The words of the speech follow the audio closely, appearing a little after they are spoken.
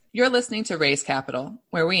You're listening to Raise Capital,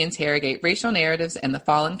 where we interrogate racial narratives in the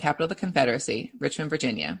fallen capital of the Confederacy, Richmond,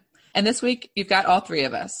 Virginia. And this week, you've got all three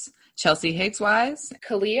of us, Chelsea Higgs-Wise,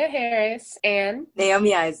 Kalia Harris, and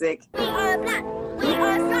Naomi Isaac. We are black. We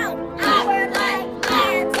are proud. Our light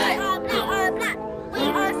lantern. We are black. We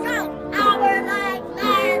are proud. Our light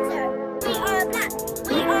lantern. We are black.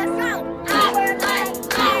 We are proud. Our light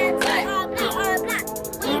lantern. We are black.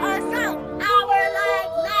 We are proud. Our light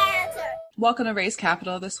lantern. Welcome to Raise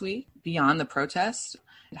Capital this week, beyond the protest,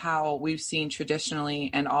 how we've seen traditionally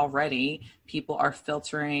and already people are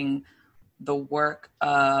filtering the work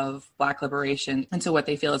of Black liberation into what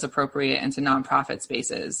they feel is appropriate into nonprofit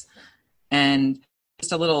spaces. And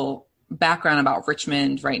just a little background about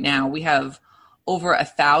Richmond right now, we have over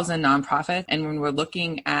 1,000 nonprofits. And when we're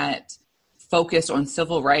looking at focused on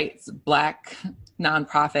civil rights, Black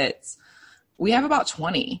nonprofits, we have about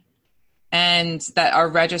 20 and that are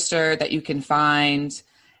registered that you can find.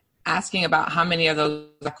 Asking about how many of those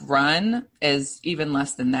run is even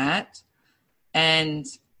less than that. And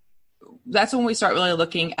that's when we start really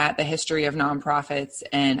looking at the history of nonprofits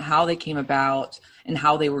and how they came about and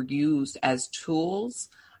how they were used as tools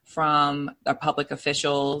from the public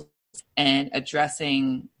officials and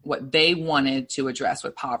addressing what they wanted to address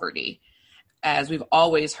with poverty. As we've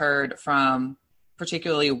always heard from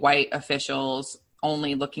particularly white officials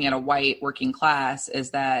only looking at a white working class,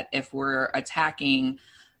 is that if we're attacking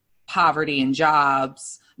poverty and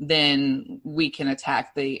jobs, then we can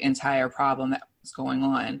attack the entire problem that's going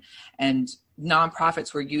on. And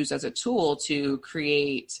nonprofits were used as a tool to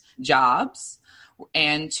create jobs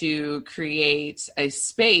and to create a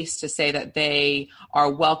space to say that they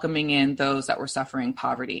are welcoming in those that were suffering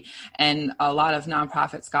poverty. And a lot of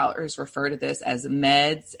nonprofit scholars refer to this as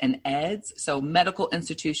meds and eds, so medical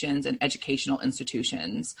institutions and educational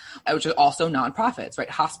institutions, which are also nonprofits,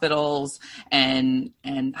 right? Hospitals and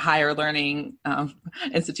higher learning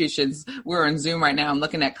institutions. We're on Zoom right now. I'm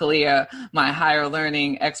looking at Kalia, my higher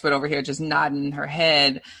learning expert over here, just nodding her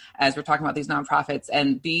head as we're talking about these nonprofits.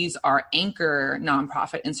 And these are anchor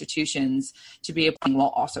nonprofit institutions to be able, while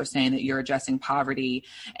also saying that you're addressing poverty.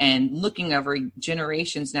 And looking over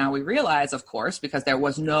generations now, we realize, of course, because there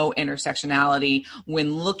was no intersectionality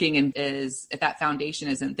when looking, and is if that foundation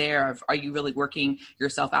isn't there, of are you really working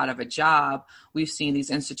yourself out of a job? We've seen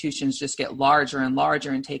these institutions just get larger and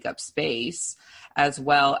larger and take up space, as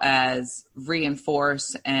well as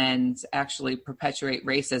reinforce and actually perpetuate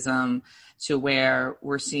racism, to where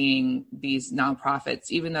we're seeing these nonprofits,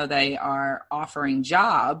 even though they are offering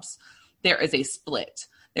jobs, there is a split.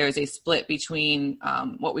 There is a split between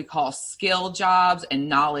what we call skill jobs and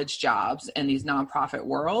knowledge jobs in these nonprofit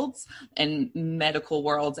worlds and medical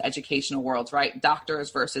worlds, educational worlds, right? Doctors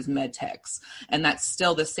versus med techs. And that's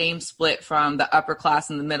still the same split from the upper class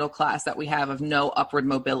and the middle class that we have of no upward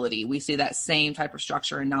mobility. We see that same type of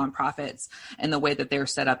structure in nonprofits and the way that they're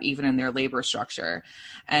set up even in their labor structure.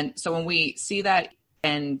 And so when we see that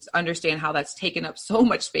and understand how that's taken up so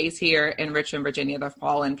much space here in Richmond, Virginia, the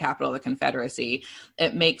fallen capital of the Confederacy,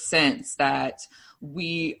 it makes sense that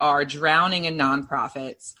we are drowning in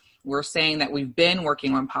nonprofits. We're saying that we've been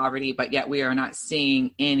working on poverty, but yet we are not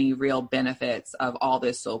seeing any real benefits of all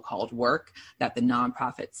this so-called work that the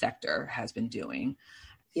nonprofit sector has been doing.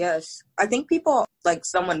 Yes. I think people, like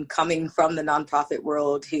someone coming from the nonprofit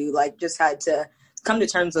world who just had to come to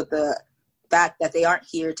terms with the fact that they aren't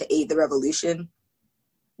here to aid the revolution.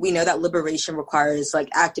 We know that liberation requires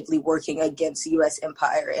actively working against U.S.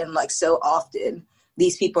 empire. And so often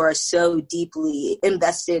these people are so deeply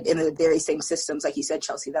invested in the very same systems, like you said,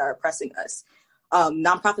 Chelsea, that are oppressing us.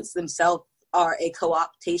 Nonprofits themselves are a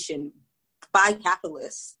co-optation by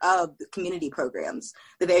capitalists of community programs,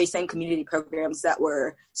 the very same community programs that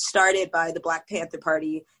were started by the Black Panther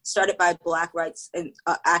Party, started by Black rights and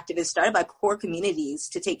activists, started by poor communities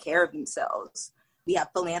to take care of themselves. We have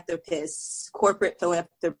philanthropists, corporate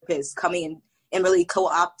philanthropists coming in and really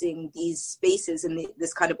co-opting these spaces in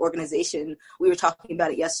this kind of organization. We were talking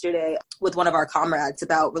about it yesterday with one of our comrades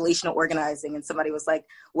about relational organizing, and somebody was like,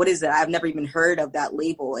 what is that? I've never even heard of that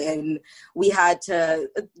label. And we had to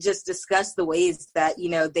just discuss the ways that,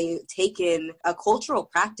 they've taken a cultural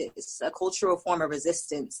practice, a cultural form of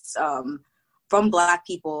resistance from Black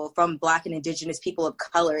people, from Black and Indigenous people of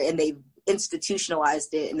color, and they've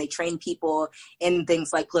institutionalized it, and they train people in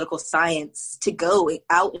things like political science to go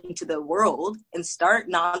out into the world and start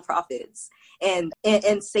nonprofits and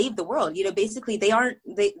save the world. Basically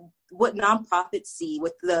what nonprofits see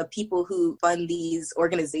with the people who fund these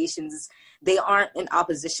organizations, they aren't in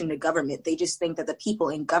opposition to government. They just think that the people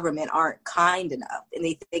in government aren't kind enough. And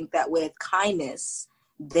they think that with kindness,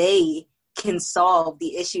 they can solve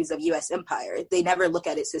the issues of U.S. empire. They never look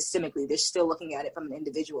at it systemically. They're still looking at it from an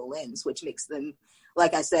individual lens, which makes them,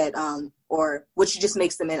 like I said, or which just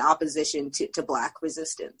makes them in opposition to Black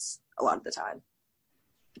resistance a lot of the time.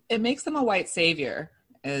 It makes them a white savior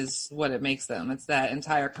is what it makes them. It's that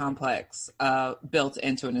entire complex built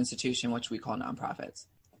into an institution, which we call nonprofits.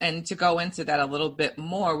 And to go into that a little bit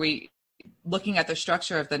more, looking at the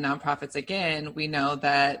structure of the nonprofits again, we know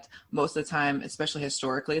that most of the time, especially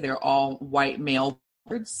historically, they're all white male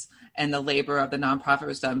boards, and the labor of the nonprofit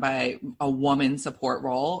was done by a woman support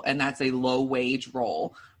role, and that's a low wage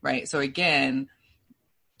role, right? So again,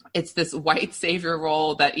 it's this white savior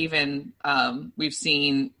role that even we've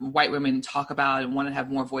seen white women talk about and want to have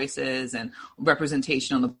more voices and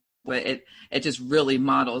representation on the, but it just really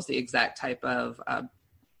models the exact type of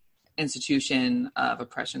institution of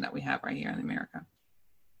oppression that we have right here in America.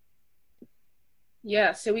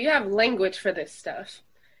 Yeah, so we have language for this stuff.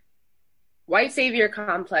 White savior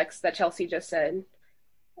complex that Chelsea just said,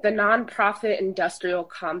 the nonprofit industrial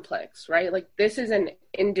complex, right? Like, this is an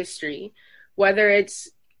industry, whether it's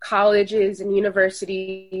colleges and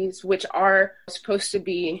universities, which are supposed to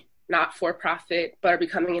be not for profit, but are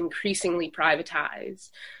becoming increasingly privatized,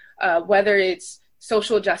 whether it's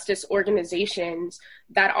social justice organizations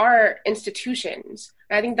that are institutions.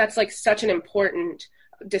 And I think that's like such an important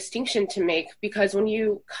distinction to make, because when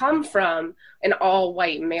you come from an all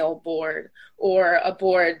white male board or a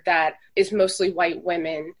board that is mostly white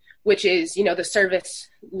women, which is, you know, the service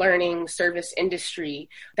learning service industry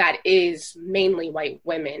that is mainly white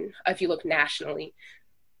women, if you look nationally,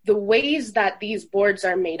 the ways that these boards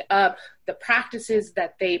are made up, the practices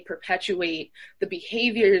that they perpetuate, the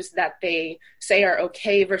behaviors that they say are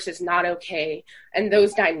okay versus not okay, and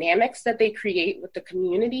those dynamics that they create with the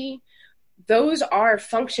community, those are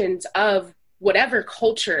functions of whatever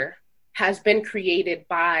culture has been created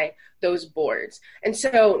by those boards. And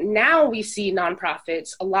so now we see nonprofits,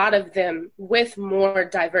 a lot of them with more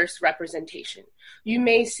diverse representation. You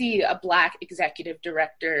may see a Black executive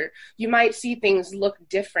director. You might see things look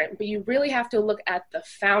different, but you really have to look at the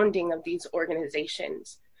founding of these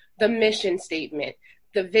organizations, the mission statement,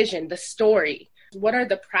 the vision, the story. What are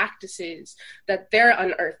the practices that they're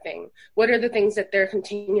unearthing? What are the things that they're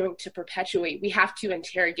continuing to perpetuate? We have to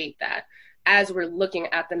interrogate that as we're looking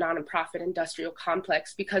at the nonprofit industrial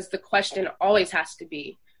complex, because the question always has to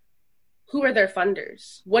be, who are their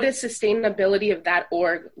funders? What does sustainability of that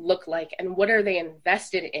org look like? And what are they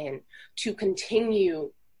invested in to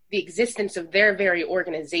continue the existence of their very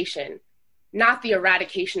organization, not the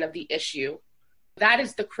eradication of the issue? That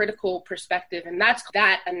is the critical perspective. And that's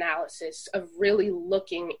that analysis of really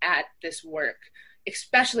looking at this work,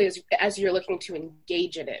 especially as you're looking to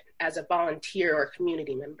engage in it as a volunteer or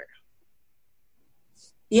community member.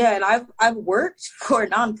 Yeah, and I've worked for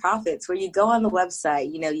nonprofits where you go on the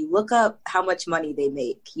website, you know, you look up how much money they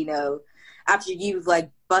make, you know, after you've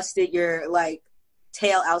like busted your like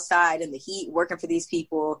tail outside in the heat working for these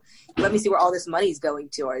people. Let me see where all this money is going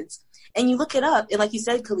towards. And you look it up, and like you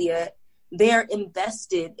said, Kalia, they're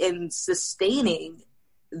invested in sustaining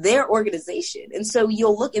their organization. And so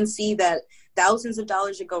you'll look and see that thousands of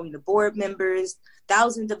dollars are going to board members,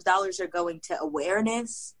 thousands of dollars are going to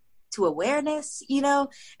awareness, you know?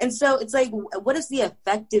 And so it's like, what is the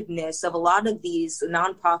effectiveness of a lot of these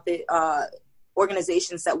nonprofit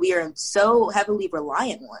organizations that we are so heavily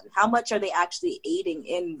reliant on? How much are they actually aiding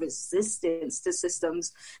in resistance to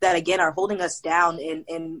systems that, again, are holding us down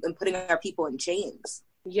and putting our people in chains?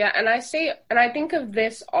 Yeah, and I think of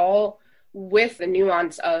this all with the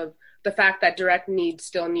nuance of the fact that direct needs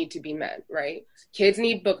still need to be met, right? Kids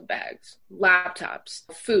need book bags, laptops,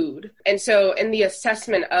 food. And so in the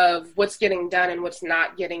assessment of what's getting done and what's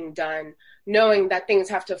not getting done, knowing that things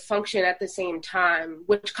have to function at the same time,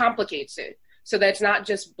 which complicates it. So that it's not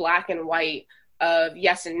just black and white of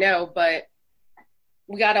yes and no, but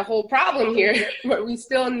we got a whole problem here where we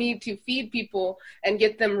still need to feed people and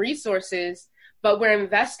get them resources, but we're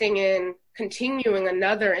investing in continuing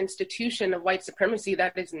another institution of white supremacy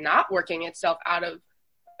that is not working itself out of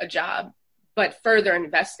a job, but further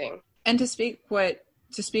investing. And to speak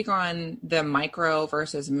on the micro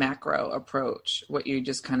versus macro approach, what you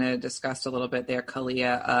just kind of discussed a little bit there,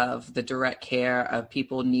 Kalia, of the direct care of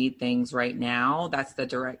people need things right now. That's the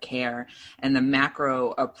direct care. And the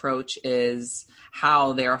macro approach is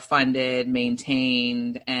how they're funded,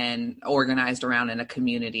 maintained, and organized around in a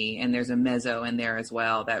community. And there's a meso in there as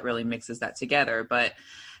well that really mixes that together. But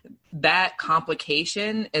that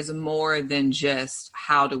complication is more than just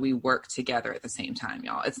how do we work together at the same time,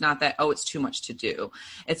 y'all. It's not that, oh, it's too much to do.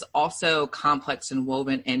 It's also complex and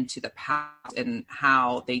woven into the past and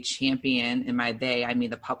how they champion, and by they, I mean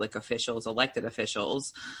the public officials, elected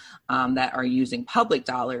officials that are using public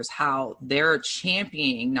dollars, how they're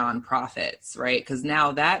championing nonprofits, right? Because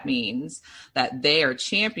now that means that they are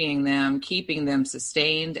championing them, keeping them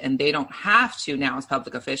sustained, and they don't have to now as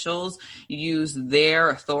public officials use their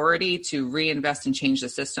authority to reinvest and change the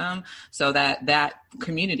system so that that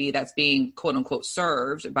community that's being quote unquote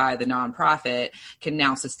served by the nonprofit can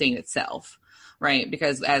now sustain itself. Right.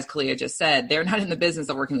 Because as Kalia just said, they're not in the business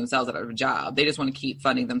of working themselves out of a job. They just want to keep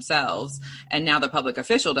funding themselves. And now the public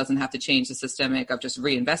official doesn't have to change the systemic of just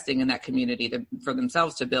reinvesting in that community for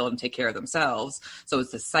themselves to build and take care of themselves. So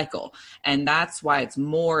it's a cycle. And that's why it's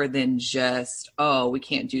more than just, oh, we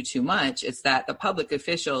can't do too much. It's that the public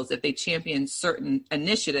officials, if they champion certain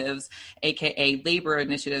initiatives, AKA labor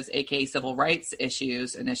initiatives, AKA civil rights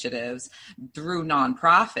issues initiatives through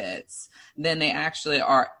nonprofits, then they actually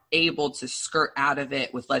are able to skirt out of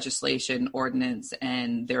it with legislation, ordinance,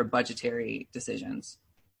 and their budgetary decisions.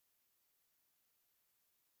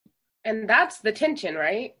 And that's the tension,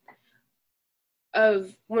 right?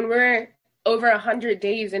 Of when we're over 100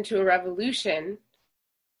 days into a revolution,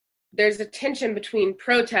 there's a tension between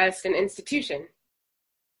protest and institution.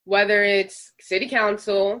 Whether it's city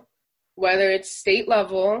council, whether it's state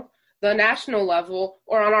level, the national level,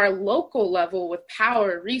 or on our local level with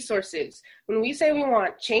power, resources. When we say we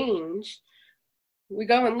want change, we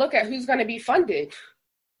go and look at who's going to be funded.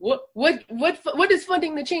 What does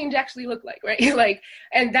funding the change actually look like, right?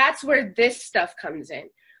 And that's where this stuff comes in,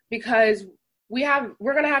 because we're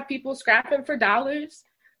going to have people scrapping for dollars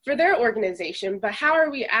for their organization, but how are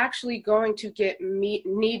we actually going to get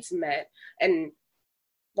needs met and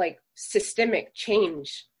systemic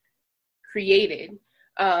change created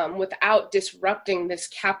without disrupting this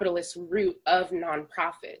capitalist root of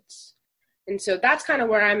nonprofits? And so that's kind of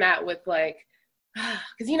where I'm at with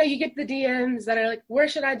because, you get the DMs that are like, where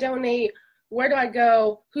should I donate? Where do I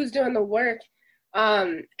go? Who's doing the work?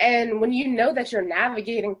 And when you know that you're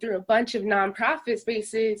navigating through a bunch of nonprofit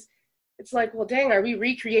spaces, it's like, well, dang, are we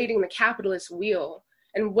recreating the capitalist wheel?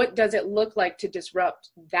 And what does it look like to disrupt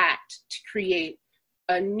that, to create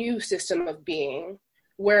a new system of being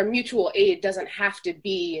where mutual aid doesn't have to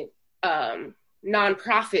be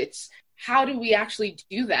nonprofits? How do we actually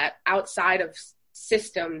do that outside of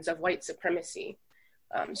systems of white supremacy?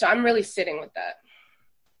 So I'm really sitting with that.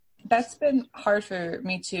 That's been hard for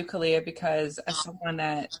me too, Kalia, because as someone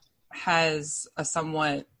that has a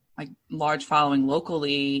somewhat large following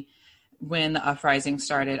locally, when the uprising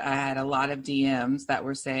started, I had a lot of DMs that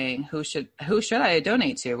were saying, who should I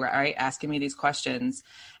donate to? Right? Asking me these questions.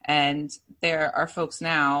 And there are folks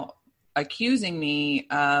now accusing me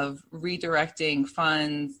of redirecting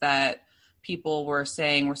funds that people were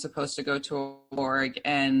saying were supposed to go to org.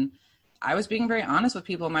 And I was being very honest with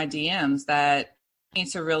people in my DMs that need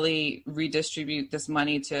to really redistribute this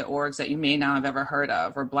money to orgs that you may not have ever heard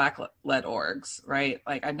of, or Black-led orgs, right?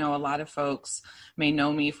 I know a lot of folks may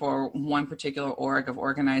know me for one particular org of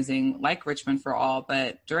organizing like Richmond for All,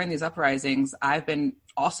 but during these uprisings, I've been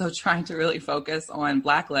also trying to really focus on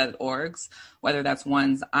Black-led orgs, whether that's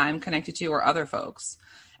ones I'm connected to or other folks.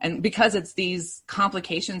 And because it's these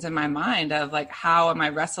complications in my mind of how am I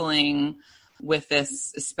wrestling with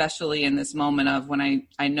this, especially in this moment of when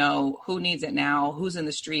I know who needs it now, who's in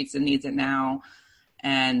the streets and needs it now,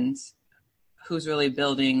 and who's really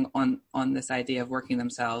building on this idea of working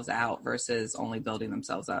themselves out versus only building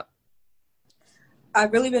themselves up.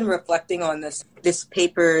 I've really been reflecting on this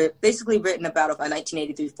paper, basically written about a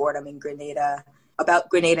 1983 Fordham in Grenada, about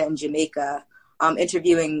Grenada and Jamaica,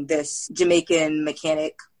 interviewing this Jamaican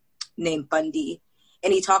mechanic named Bundy.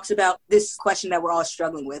 And he talks about this question that we're all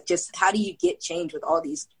struggling with, just how do you get change with all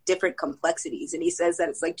these different complexities? And he says that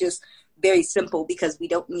it's just very simple, because we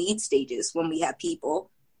don't need stages when we have people.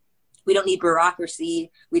 We don't need bureaucracy.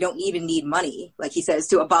 We don't even need money, like he says,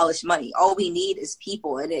 to abolish money. All we need is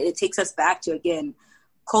people. And it takes us back to, again,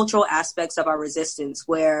 cultural aspects of our resistance,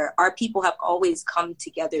 where our people have always come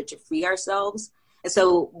together to free ourselves. And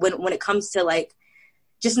so when it comes to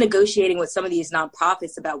just negotiating with some of these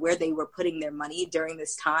nonprofits about where they were putting their money during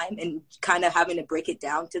this time, and kind of having to break it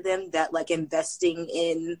down to them that investing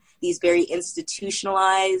in these very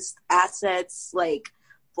institutionalized assets like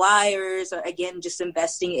flyers, or again, just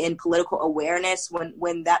investing in political awareness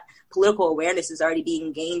when that political awareness is already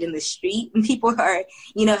being gained in the street, and people are,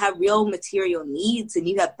 have real material needs, and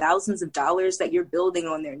you have thousands of dollars that you're building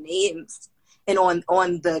on their names and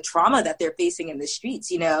on the trauma that they're facing in the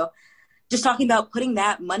streets, just talking about putting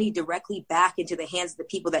that money directly back into the hands of the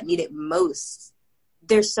people that need it most.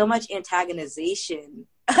 There's so much antagonization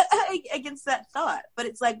against that thought. But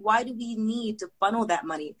it's like, why do we need to funnel that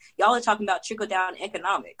money? Y'all are talking about trickle-down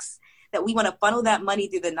economics, that we want to funnel that money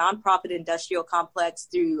through the nonprofit industrial complex,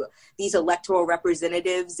 through these electoral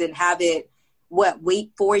representatives, and have it,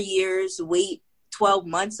 wait 4 years, wait 12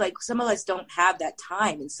 months. Like, some of us don't have that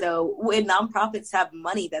time. And so when nonprofits have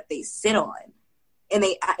money that they sit on, and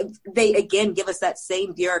they again give us that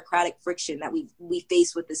same bureaucratic friction that we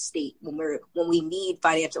face with the state when we need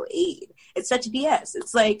financial aid. It's such BS.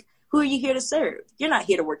 It's like, who are you here to serve? You're not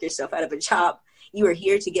here to work yourself out of a job. You are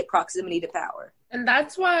here to get proximity to power. And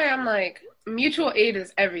that's why I'm like, mutual aid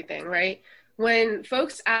is everything, right? When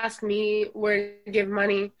folks ask me where to give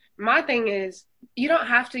money, my thing is, you don't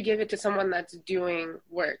have to give it to someone that's doing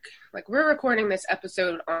work. Like, we're recording this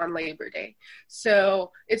episode on Labor Day.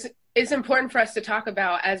 So it's important for us to talk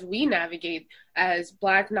about, as we navigate as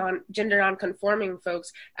Black gender non-conforming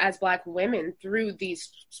folks, as Black women through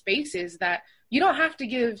these spaces, that you don't have to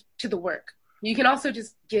give to the work. You can also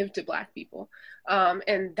just give to Black people.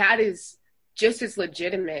 And that is just as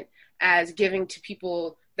legitimate as giving to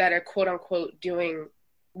people that are quote unquote doing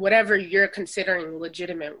whatever you're considering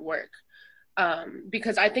legitimate work.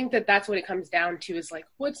 Because I think that that's what it comes down to, is like,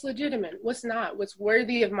 what's legitimate, what's not, what's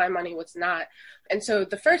worthy of my money, what's not. And so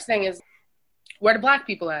the first thing is, where do Black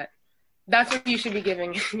people at? That's what you should be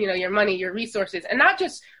giving, your money, your resources, and not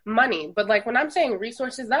just money, but like, when I'm saying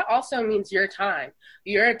resources, that also means your time,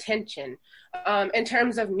 your attention, in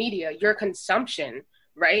terms of media, your consumption,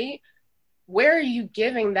 right? Where are you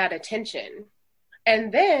giving that attention?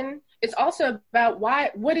 And then it's also about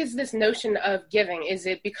what is this notion of giving? Is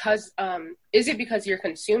it because you're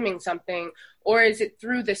consuming something, or is it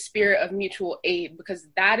through the spirit of mutual aid? Because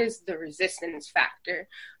that is the resistance factor.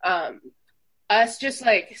 Us just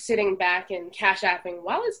like sitting back and cash apping,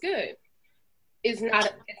 while it's good, it's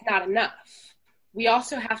not enough. We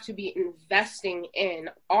also have to be investing in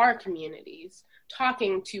our communities,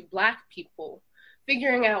 talking to Black people,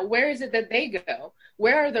 figuring out where is it that they go?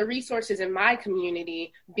 Where are the resources in my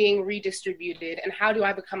community being redistributed, and how do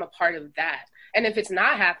I become a part of that? And if it's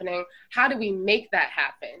not happening, how do we make that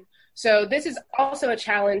happen? So this is also a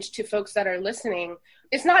challenge to folks that are listening.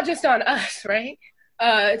 It's not just on us, right?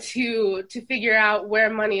 To figure out where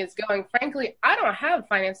money is going. Frankly, I don't have a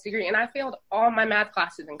finance degree, and I failed all my math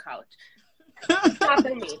classes in college. Not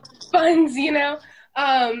for me. Funds,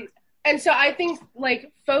 And so I think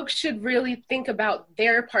like folks should really think about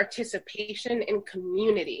their participation in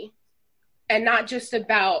community, and not just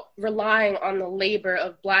about relying on the labor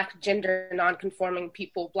of Black gender nonconforming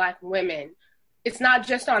people, Black women. It's not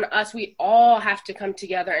just on us. We all have to come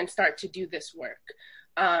together and start to do this work.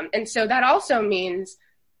 And so that also means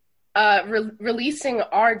releasing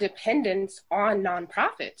our dependence on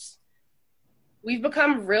nonprofits. We've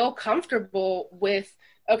become real comfortable with,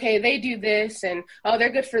 okay, they do this, and oh,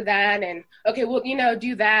 they're good for that, and okay, well,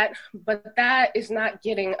 do that, but that is not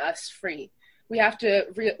getting us free. We have to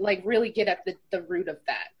really get at the root of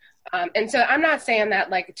that. And so I'm not saying that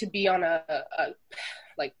like to be on a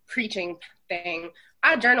preaching thing.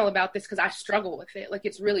 I journal about this because I struggle with it. Like,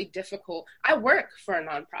 it's really difficult. I work for a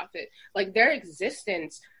nonprofit. Like, their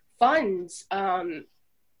existence funds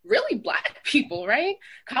really Black people, right?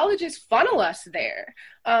 Colleges funnel us there.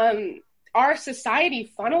 Our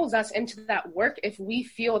society funnels us into that work if we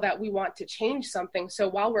feel that we want to change something. So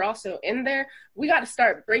while we're also in there, we got to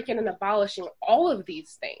start breaking and abolishing all of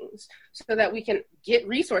these things so that we can get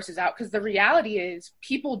resources out, because the reality is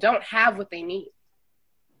people don't have what they need.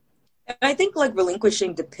 And I think like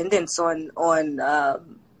relinquishing dependence on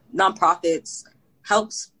nonprofits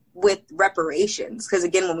helps with reparations. Because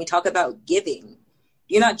again, when we talk about giving,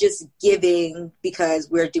 you're not just giving because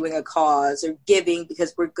we're doing a cause or giving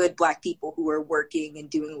because we're good Black people who are working and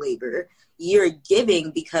doing labor. You're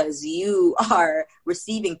giving because you are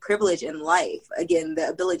receiving privilege in life. Again, the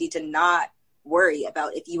ability to not worry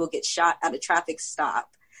about if you will get shot at a traffic stop.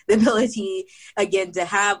 The ability, again, to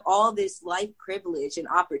have all this life privilege and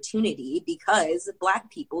opportunity because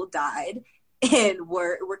Black people died and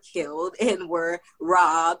were killed and were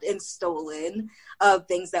robbed and stolen of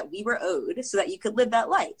things that we were owed so that you could live that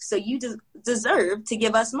life. So you deserve to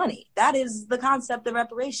give us money. That is the concept of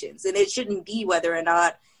reparations. And it shouldn't be whether or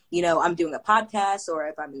not, I'm doing a podcast, or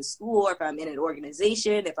if I'm in school, or if I'm in an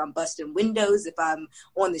organization, if I'm busting windows, if I'm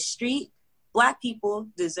on the street. Black people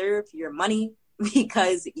deserve your money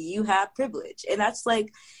because you have privilege. And that's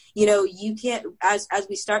like, you can't, as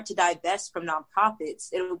we start to divest from nonprofits,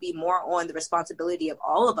 it will be more on the responsibility of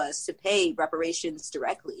all of us to pay reparations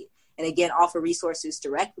directly. and again, offer resources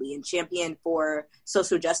directly and champion for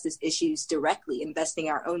social justice issues directly, investing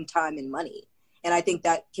our own time and money. And I think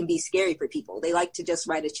that can be scary for people. They like to just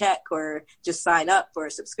write a check or just sign up for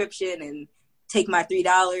a subscription and take my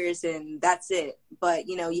 $3 and that's it. But,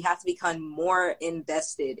 you have to become more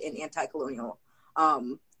invested in anti-colonial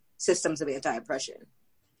systems of anti-oppression.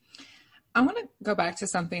 I want to go back to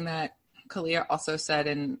something that Kalia also said,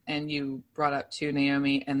 and you brought up too,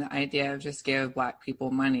 Naomi, and the idea of just give Black people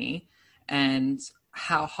money and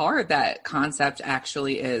how hard that concept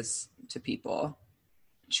actually is to people.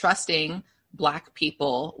 Trusting Black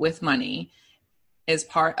people with money is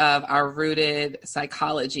part of our rooted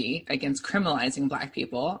psychology against criminalizing Black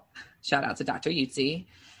people. Shout out to Dr. Yutzi.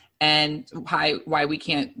 And why we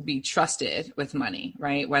can't be trusted with money,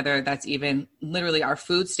 right? Whether that's even literally our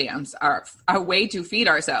food stamps, our way to feed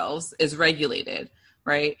ourselves is regulated,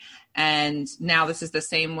 right? And now this is the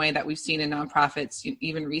same way that we've seen in nonprofits,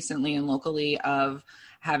 even recently and locally, of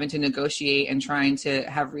having to negotiate and trying to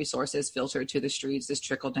have resources filtered to the streets, this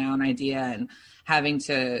trickle down idea, and having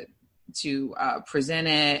to present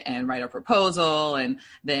it and write a proposal, and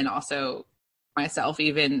then also myself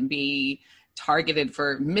even be targeted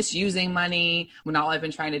for misusing money when all I've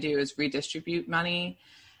been trying to do is redistribute money.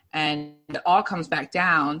 And it all comes back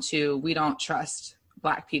down to we don't trust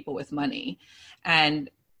Black people with money. And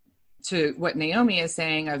to what Naomi is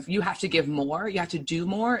saying of you have to give more, you have to do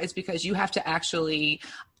more, is because you have to actually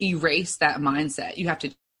erase that mindset. You have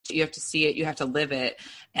to see it, you have to live it.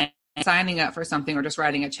 And signing up for something or just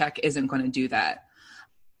writing a check isn't going to do that.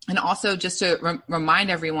 And also just to remind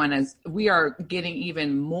everyone, as we are getting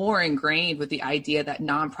even more ingrained with the idea that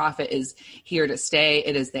nonprofit is here to stay,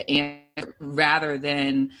 it is the answer rather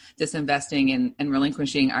than disinvesting and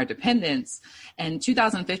relinquishing our dependence. In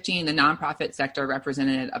 2015, the nonprofit sector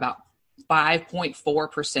represented about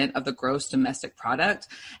 5.4% of the gross domestic product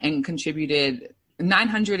and contributed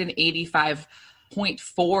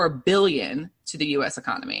 $985.4 billion to the U.S.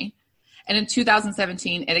 economy. And in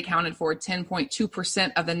 2017, it accounted for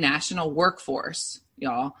 10.2% of the national workforce,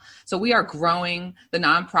 y'all. So we are growing. The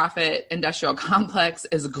nonprofit industrial complex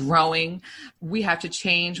is growing. We have to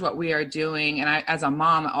change what we are doing. And I, as a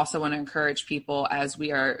mom, I also want to encourage people as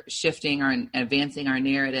we are shifting and advancing our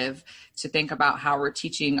narrative to think about how we're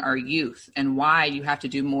teaching our youth and why you have to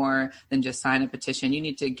do more than just sign a petition. You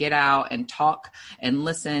need to get out and talk and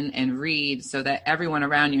listen and read so that everyone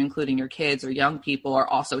around you, including your kids or young people, are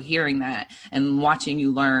also hearing that and watching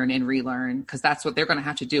you learn and relearn, because that's what they're going to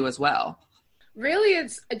have to do as well. Really,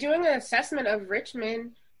 it's doing an assessment of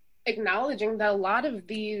Richmond, acknowledging that a lot of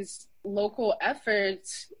these local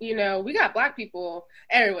efforts, we got Black people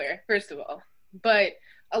everywhere, first of all, but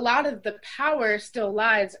a lot of the power still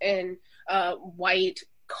lies in white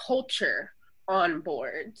culture on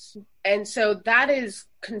boards. And so that is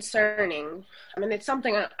concerning. I mean, it's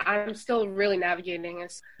something I'm still really navigating,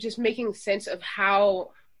 is just making sense of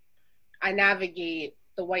how I navigate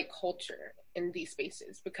the white culture in these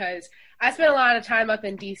spaces, because I spent a lot of time up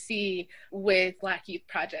in DC with Black Youth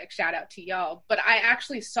Project, shout out to y'all, but I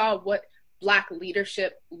actually saw what Black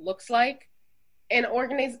leadership looks like in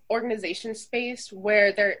organization space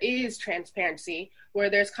where there is transparency, where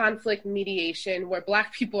there's conflict mediation, where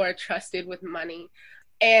Black people are trusted with money.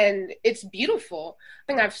 And it's beautiful.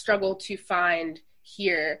 I think I've struggled to find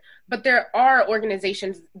here, but there are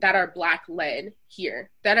organizations that are Black led here,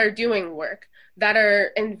 that are doing work, that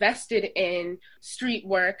are invested in street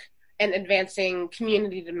work and advancing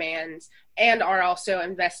community demands, and are also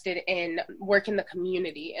invested in work in the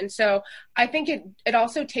community. And so I think it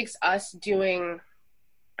also takes us doing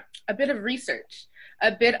a bit of research,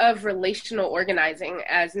 a bit of relational organizing,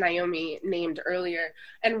 as Naomi named earlier,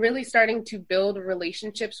 and really starting to build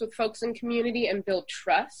relationships with folks in community and build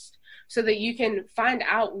trust so that you can find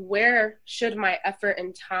out, where should my effort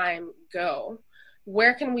and time go?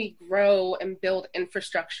 Where can we grow and build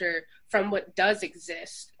infrastructure from what does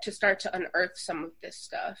exist to start to unearth some of this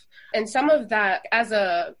stuff? And some of that, as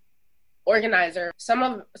a organizer, some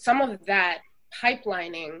of that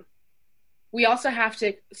pipelining, we also have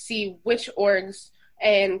to see which orgs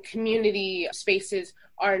and community spaces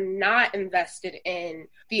are not invested in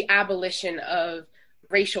the abolition of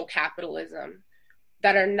racial capitalism,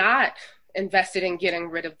 that are not invested in getting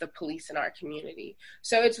rid of the police in our community.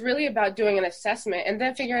 So it's really about doing an assessment and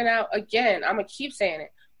then figuring out, again, I'm gonna keep saying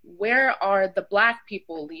it, where are the Black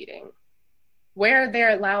people leading? Where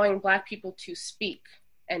they're allowing Black people to speak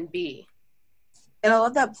and be? And I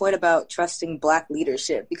love that point about trusting Black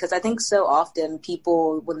leadership, because I think so often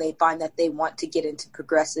people, when they find that they want to get into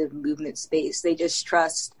progressive movement space, they just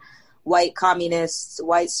trust white communists,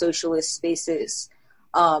 white socialist spaces.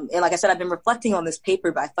 And like I said, I've been reflecting on this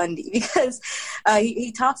paper by Fundy because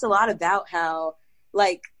he talks a lot about how,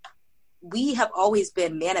 like, we have always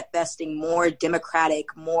been manifesting more democratic,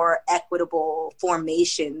 more equitable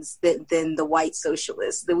formations than the white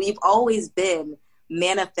socialists. That we've always been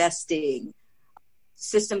manifesting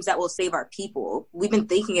systems that will save our people. We've been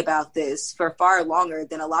thinking about this for far longer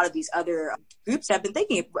than a lot of these other groups have been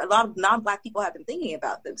thinking. A lot of non-Black people have been thinking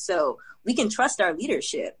about them. So we can trust our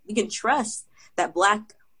leadership. We can trust that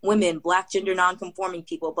Black women, Black gender non-conforming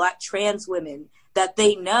people, Black trans women, that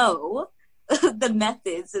they know the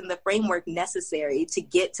methods and the framework necessary to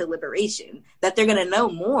get to liberation, that they're going to know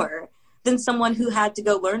more than someone who had to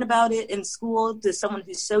go learn about it in school, to someone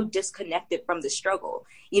who's so disconnected from the struggle.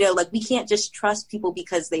 You know, like, we can't just trust people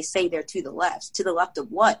because they say they're to the left. To the left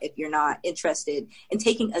of what if you're not interested in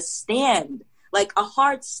taking a stand, like a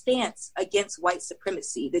hard stance against white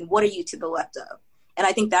supremacy? Then what are you to the left of? And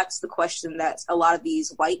I think that's the question that a lot of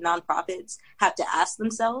these white nonprofits have to ask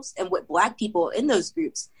themselves, and what Black people in those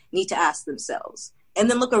groups need to ask themselves. And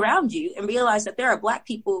then look around you and realize that there are Black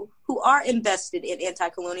people who are invested in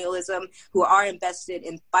anti-colonialism, who are invested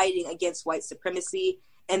in fighting against white supremacy,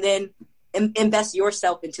 and then invest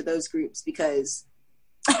yourself into those groups, because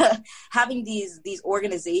having these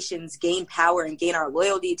organizations gain power and gain our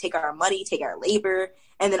loyalty, take our money, take our labor,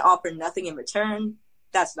 and then offer nothing in return,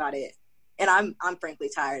 that's not it. And I'm frankly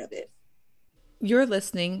tired of it. You're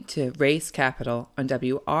listening to Race Capital on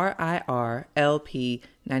WRIR LP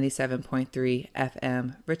 97.3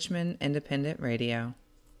 FM, Richmond Independent Radio.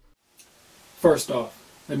 First off,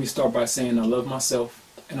 let me start by saying I love myself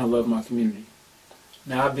and I love my community.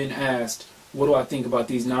 Now, I've been asked, what do I think about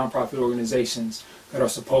these nonprofit organizations that are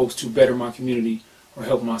supposed to better my community or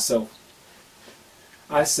help myself?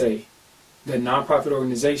 I say that nonprofit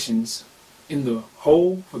organizations, in the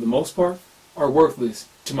whole, for the most part, are worthless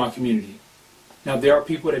to my community. Now, there are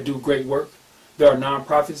people that do great work. There are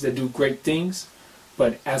nonprofits that do great things.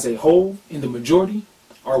 But as a whole, in the majority,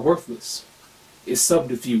 are worthless. It's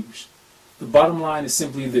subterfuge. The bottom line is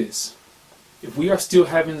simply this. If we are still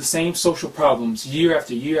having the same social problems year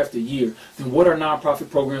after year after year, then what are nonprofit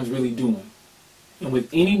programs really doing? And with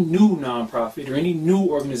any new nonprofit or any new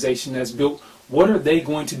organization that's built, what are they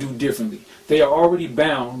going to do differently? They are already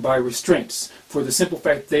bound by restraints for the simple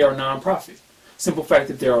fact that they are nonprofit. Simple fact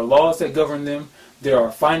that there are laws that govern them, there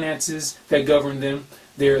are finances that govern them,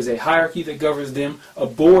 there is a hierarchy that governs them, a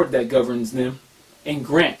board that governs them, and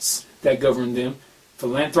grants that govern them,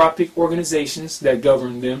 philanthropic organizations that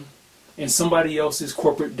govern them, and somebody else's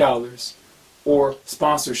corporate dollars or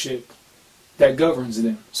sponsorship that governs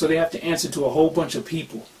them. So they have to answer to a whole bunch of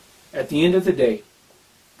people. At the end of the day,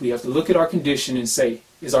 we have to look at our condition and say,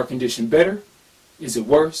 is our condition better? Is it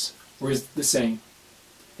worse? Or is it the same?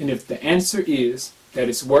 And if the answer is that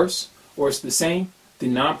it's worse or it's the same,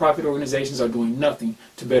 then nonprofit organizations are doing nothing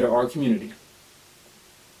to better our community.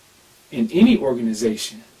 And any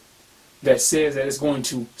organization that says that it's going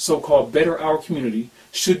to so-called better our community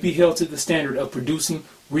should be held to the standard of producing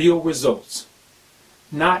real results.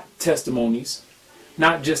 Not testimonies,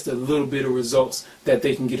 not just a little bit of results that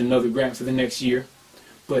they can get another grant for the next year,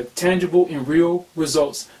 but tangible and real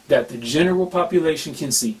results that the general population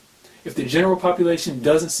can see. If the general population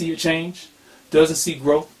doesn't see a change, doesn't see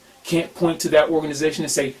growth, can't point to that organization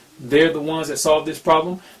and say they're the ones that solved this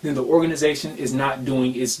problem, then the organization is not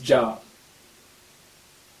doing its job.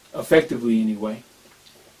 Effectively, anyway.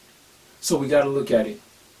 So we got to look at it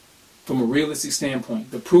from a realistic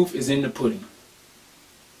standpoint. The proof is in the pudding.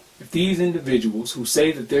 If these individuals who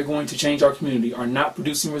say that they're going to change our community are not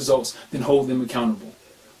producing results, then hold them accountable.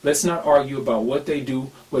 Let's not argue about what they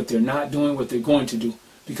do, what they're not doing, what they're going to do.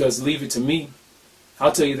 Because leave it to me,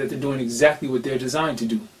 I'll tell you that they're doing exactly what they're designed to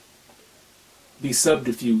do. Be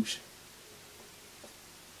subterfuge.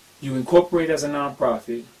 You incorporate as a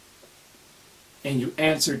nonprofit, and you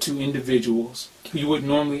answer to individuals who you would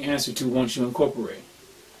normally answer to once you incorporate.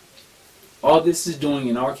 All this is doing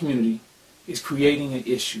in our community is creating an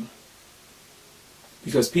issue.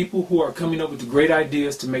 Because people who are coming up with the great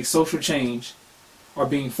ideas to make social change are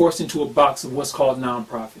being forced into a box of what's called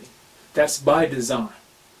nonprofit. That's by design.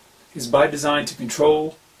 It's by design to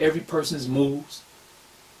control every person's moves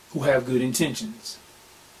who have good intentions.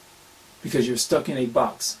 Because you're stuck in a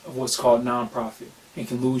box of what's called nonprofit and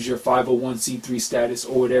can lose your 501c3 status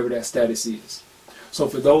or whatever that status is. So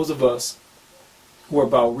for those of us who are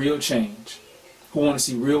about real change, who want to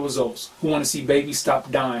see real results, who want to see babies stop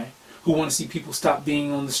dying, who want to see people stop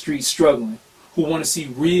being on the street struggling, who want to see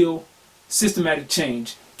real systematic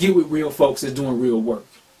change, get with real folks that's doing real work.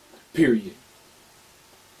 Period.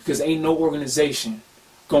 Because ain't no organization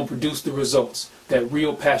going to produce the results that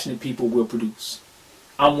real passionate people will produce.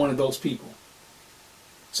 I'm one of those people.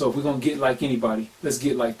 So if we're going to get like anybody, let's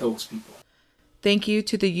get like those people. Thank you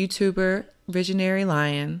to the YouTuber Visionary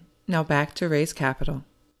Lion. Now back to Raise Capital.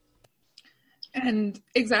 And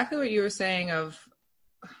exactly what you were saying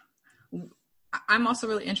I'm also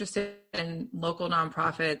really interested in local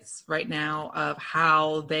nonprofits right now of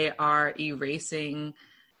how they are erasing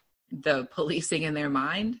the policing in their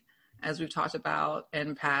mind, as we've talked about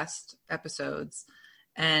in past episodes.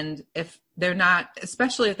 And if they're not,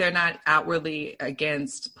 especially if they're not outwardly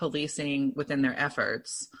against policing within their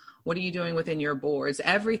efforts, what are you doing within your boards?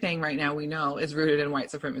 Everything right now we know is rooted in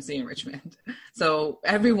white supremacy in Richmond. So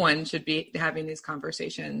everyone should be having these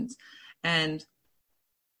conversations. And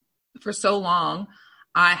for so long,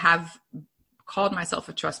 I have called myself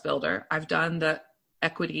a trust builder. I've done the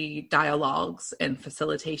equity dialogues and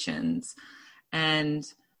facilitations, and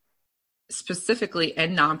specifically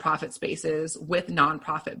in nonprofit spaces with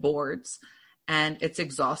nonprofit boards. And it's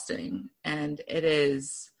exhausting. And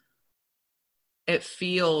it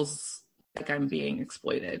feels like I'm being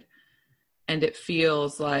exploited. And it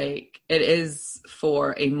feels like it is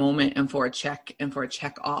for a moment and for a check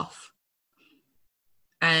off.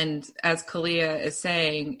 And as Kalia is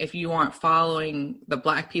saying, if you aren't following the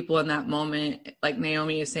Black people in that moment, like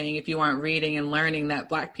Naomi is saying, if you aren't reading and learning that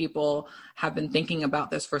Black people have been thinking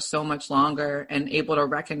about this for so much longer and able to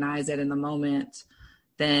recognize it in the moment,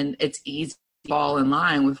 then it's easy to fall in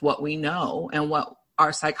line with what we know and what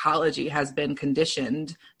our psychology has been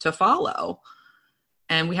conditioned to follow.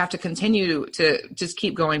 And we have to continue to just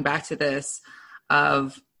keep going back to this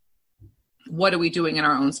of, what are we doing in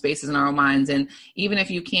our own spaces and our own minds? And even if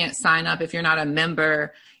you can't sign up, if you're not a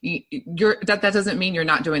member, that doesn't mean you're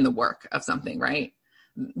not doing the work of something, right?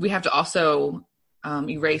 We have to also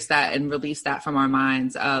erase that and release that from our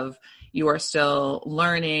minds of you are still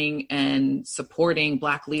learning and supporting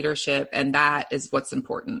Black leadership. And that is what's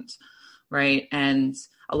important, right? And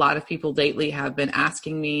a lot of people lately have been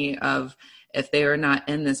asking me of if they are not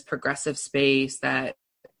in this progressive space that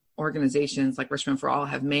organizations like Richmond for All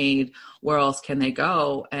have made, where else can they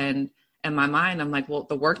go? And in my mind, I'm like, well,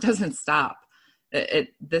 the work doesn't stop.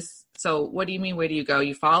 So what do you mean, where do you go?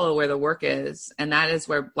 You follow where the work is. And that is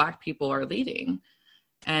where Black people are leading.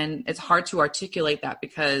 And it's hard to articulate that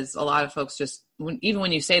because a lot of folks just, even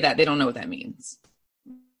when you say that, they don't know what that means.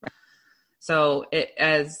 So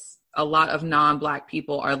as a lot of non-Black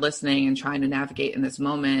people are listening and trying to navigate in this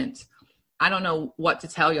moment, I don't know what to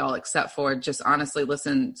tell y'all except for just honestly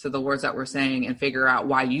listen to the words that we're saying and figure out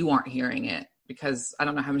why you aren't hearing it, because I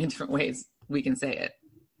don't know how many different ways we can say it.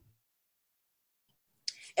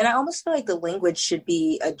 And I almost feel like the language should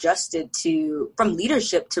be adjusted from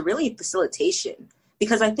leadership to really facilitation,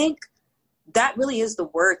 because I think that really is the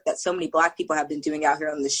work that so many Black people have been doing out here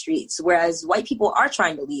on the streets, whereas white people are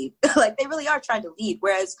trying to lead. Like, they really are trying to lead,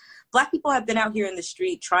 whereas Black people have been out here in the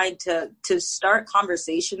street trying to start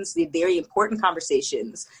conversations, the very important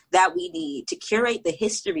conversations that we need to curate the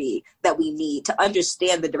history that we need to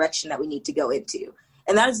understand the direction that we need to go into.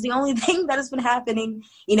 And that is the only thing that has been happening.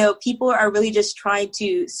 You know, people are really just trying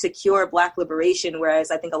to secure Black liberation,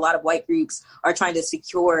 whereas I think a lot of white groups are trying to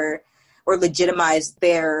secure or legitimize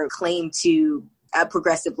their claim to a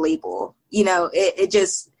progressive label. You know, it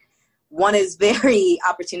just, one is very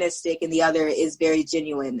opportunistic and the other is very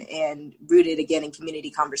genuine and rooted again in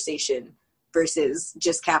community conversation versus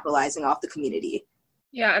just capitalizing off the community.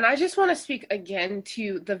 Yeah, and I just want to speak again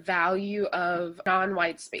to the value of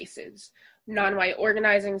non-white spaces, non-white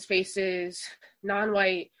organizing spaces,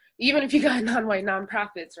 non-white, even if you got non-white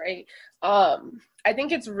nonprofits, right? I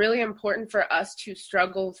think it's really important for us to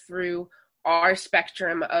struggle through our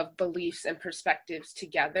spectrum of beliefs and perspectives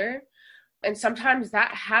together. And sometimes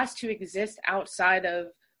that has to exist outside of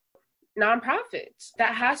nonprofits.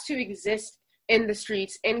 That has to exist in the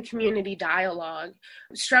streets, in community dialogue,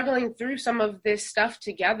 struggling through some of this stuff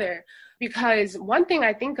together. Because one thing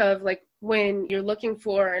I think of, like, when you're looking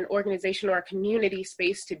for an organization or a community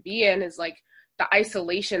space to be in is like the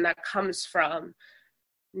isolation that comes from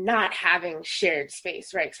not having shared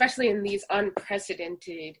space, right? Especially in these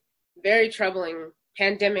unprecedented, very troubling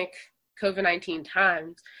pandemic COVID-19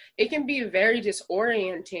 times, it can be very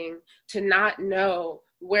disorienting to not know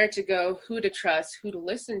where to go, who to trust, who to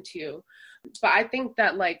listen to. But I think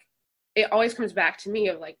that, like, it always comes back to me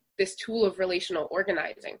of like this tool of relational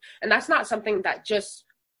organizing. And that's not something that just,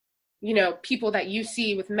 you know, people that you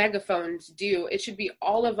see with megaphones do. It should be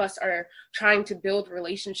all of us are trying to build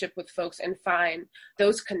relationship with folks and find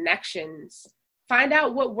those connections, find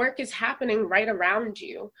out what work is happening right around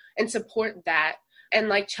you and support that. And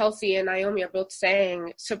like Chelsea and Naomi are both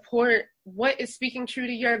saying, support what is speaking true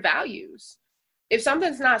to your values. If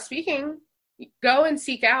something's not speaking, go and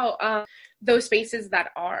seek out those spaces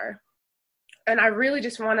that are. And I really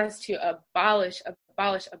just want us to abolish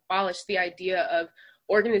the idea of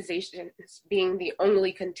organizations being the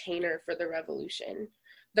only container for the revolution.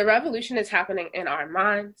 The revolution is happening in our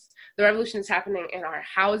minds. The revolution is happening in our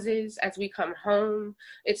houses as we come home.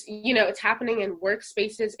 It's, it's happening in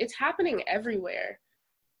workspaces. It's happening everywhere.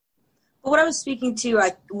 What I was speaking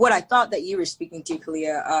to, what I thought that you were speaking to,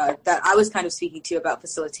 Kalia, that I was kind of speaking to about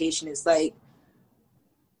facilitation is like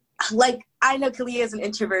I know Kalia is an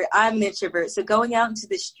introvert. I'm an introvert. So going out into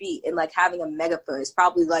the street and like having a megaphone is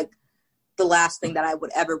probably like the last thing that I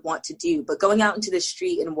would ever want to do. But going out into the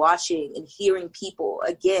street and watching and hearing people,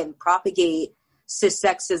 again, propagate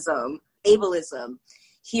cissexism, ableism,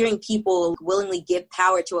 hearing people willingly give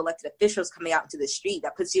power to elected officials coming out into the street,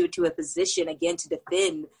 that puts you into a position, again, to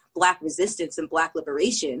defend Black resistance and Black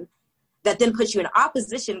liberation, that then puts you in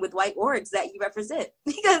opposition with white orgs that you represent.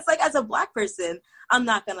 Because like as a Black person, I'm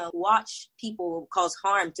not going to watch people cause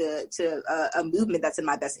harm to a movement that's in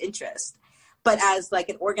my best interest. But as like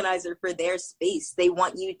an organizer for their space, they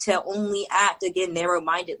want you to only act, again,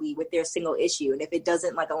 narrow-mindedly with their single issue. And if it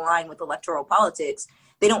doesn't like align with electoral politics,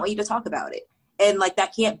 they don't want you to talk about it. And like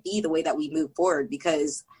that can't be the way that we move forward,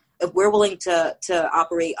 because if we're willing to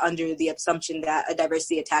operate under the assumption that a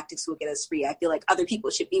diversity of tactics will get us free, I feel like other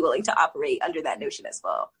people should be willing to operate under that notion as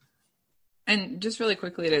well. And just really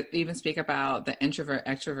quickly to even speak about the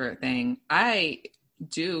introvert-extrovert thing, I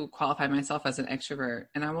do qualify myself as an extrovert.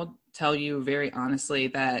 And I will tell you very honestly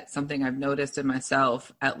that something I've noticed in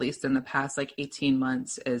myself, at least in the past like 18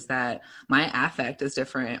 months, is that my affect is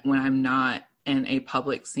different when I'm not in a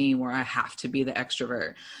public scene where I have to be the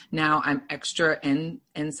extrovert. Now I'm extra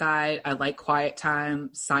inside. I like quiet time,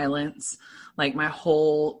 silence. Like my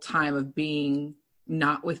whole time of being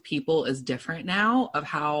not with people is different now of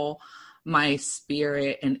how my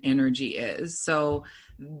spirit and energy is. So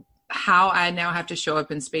how I now have to show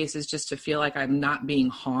up in spaces just to feel like I'm not being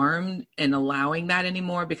harmed and allowing that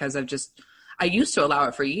anymore, because I used to allow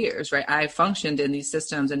it for years, right? I functioned in these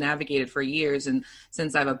systems and navigated for years. And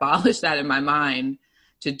since I've abolished that in my mind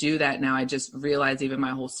to do that now, I just realize even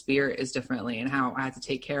my whole spirit is differently and how I have to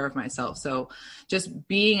take care of myself. So just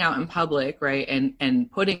being out in public, right, and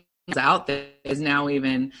putting out there is now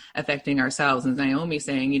even affecting ourselves. And Naomi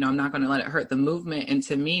saying, I'm not going to let it hurt the movement. And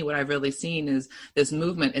to me, what I've really seen is this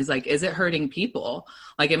movement is like, is it hurting people?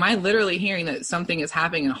 Like, am I literally hearing that something is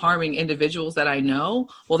happening and harming individuals that I know?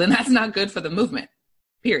 Well, then that's not good for the movement,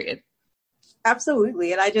 period.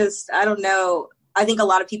 Absolutely. And I don't know. I think a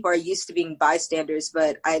lot of people are used to being bystanders,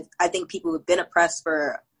 but I think people who've been oppressed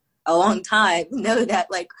for a long time know that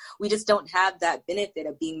like, we just don't have that benefit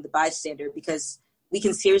of being the bystander, because we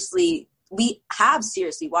have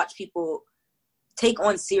seriously watched people take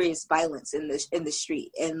on serious violence in the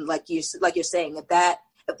street. And like you're saying,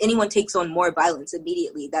 if anyone takes on more violence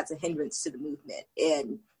immediately, that's a hindrance to the movement.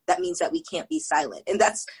 And that means that we can't be silent. And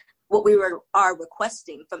that's what we are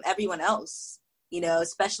requesting from everyone else,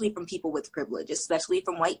 especially from people with privilege, especially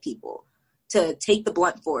from white people, to take the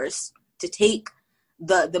blunt force, to take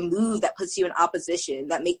the move that puts you in opposition,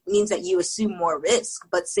 that means that you assume more risk,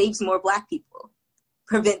 but saves more Black people,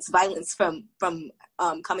 prevents violence from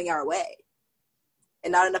coming our way.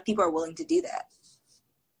 And not enough people are willing to do that.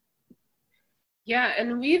 Yeah,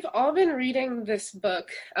 and we've all been reading this book,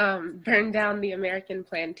 Burn Down the American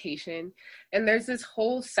Plantation. And there's this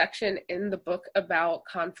whole section in the book about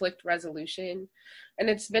conflict resolution. And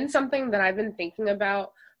it's been something that I've been thinking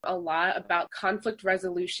about a lot, about conflict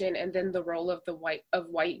resolution and then the role of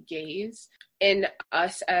white gaze in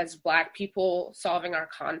us as Black people solving our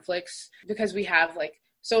conflicts, because we have like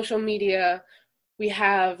social media, we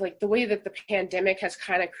have like the way that the pandemic has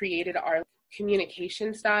kind of created our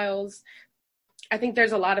communication styles. I think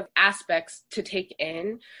there's a lot of aspects to take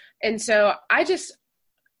in. And so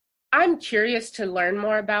I'm curious to learn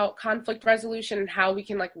more about conflict resolution and how we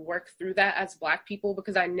can like work through that as Black people,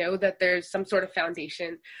 because I know that there's some sort of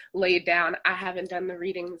foundation laid down. I haven't done the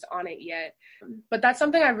readings on it yet, but that's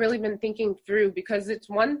something I've really been thinking through, because it's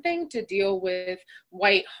one thing to deal with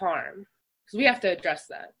white harm, because we have to address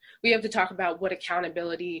that. We have to talk about what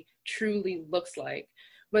accountability truly looks like.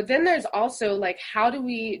 But then there's also like, how do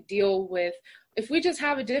we deal with, if we just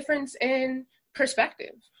have a difference in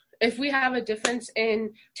perspective, if we have a difference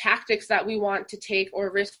in tactics that we want to take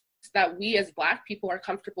or risks that we as Black people are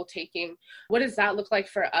comfortable taking, what does that look like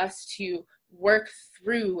for us to work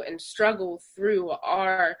through and struggle through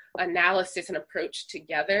our analysis and approach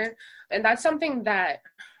together? And that's something that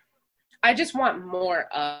I just want more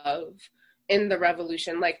of in the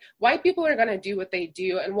revolution. Like, white people are going to do what they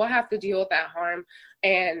do, and we'll have to deal with that harm.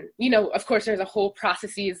 And, you know, of course, there's a whole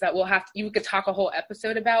processes that you could talk a whole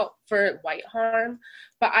episode about for white harm.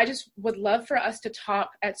 But I just would love for us to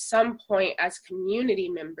talk at some point as community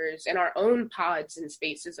members in our own pods and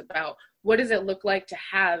spaces about what does it look like to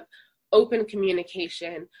have open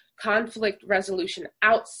communication, conflict resolution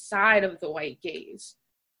outside of the white gaze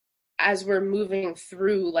as we're moving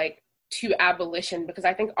through, like, to abolition, because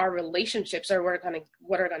I think our relationships are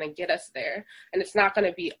what are going to get us there. And it's not going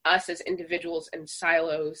to be us as individuals in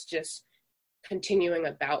silos just continuing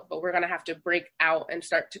about, but we're going to have to break out and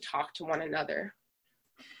start to talk to one another.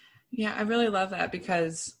 Yeah, I really love that,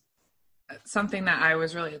 because something that I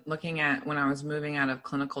was really looking at when I was moving out of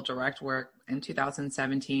clinical direct work in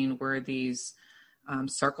 2017 were these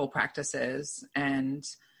circle practices. And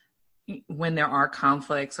when there are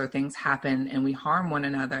conflicts or things happen and we harm one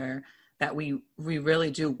another, that we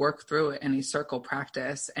really do work through it in a circle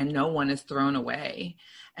practice, and no one is thrown away.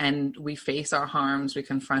 And we face our harms, we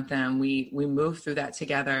confront them, we move through that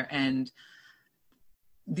together. And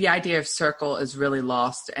the idea of circle is really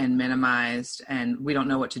lost and minimized, and we don't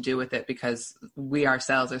know what to do with it because we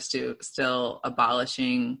ourselves are still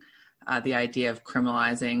abolishing the idea of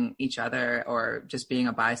criminalizing each other or just being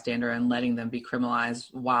a bystander and letting them be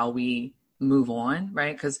criminalized while we move on,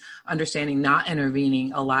 right? Because understanding not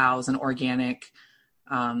intervening allows an organic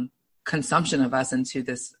consumption of us into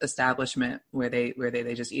this establishment where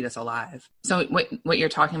they just eat us alive. So what you're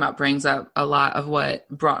talking about brings up a lot of what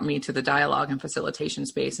brought me to the dialogue and facilitation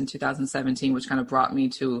space in 2017, which kind of brought me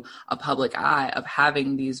to a public eye of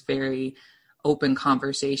having these very open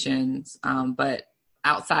conversations. But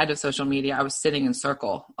outside of social media, I was sitting in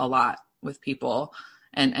circle a lot with people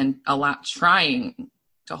and a lot trying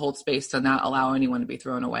to hold space to not allow anyone to be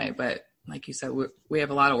thrown away. But like you said, we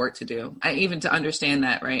have a lot of work to do. Even to understand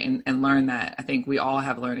that, right, and learn that. I think we all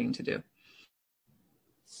have learning to do.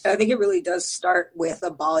 I think it really does start with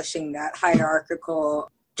abolishing that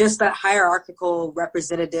hierarchical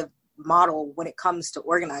representative model when it comes to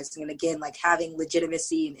organizing. And again, like having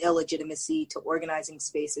legitimacy and illegitimacy to organizing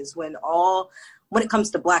spaces when it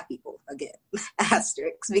comes to Black people, again,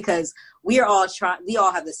 asterisks, because we all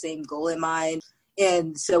have the same goal in mind.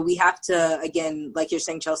 And so we have to, again, like you're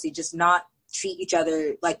saying, Chelsea, just not treat each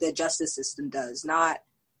other like the justice system does, not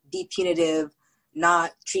be punitive,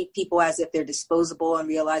 not treat people as if they're disposable, and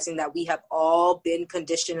realizing that we have all been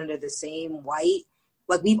conditioned under the same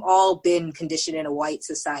we've all been conditioned in a white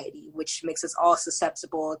society, which makes us all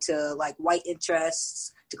susceptible to like white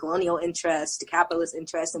interests, to colonial interests, to capitalist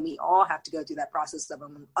interests. And we all have to go through that process of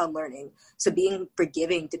unlearning. So being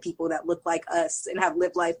forgiving to people that look like us and have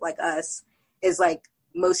lived life like us is like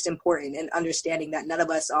most important, and understanding that none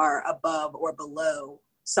of us are above or below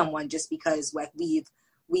someone just because like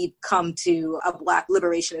we've come to a Black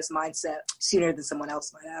liberationist mindset sooner than someone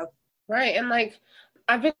else might have. Right. And like,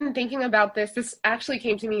 I've been thinking about this. This actually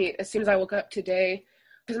came to me as soon as I woke up today,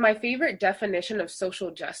 because my favorite definition of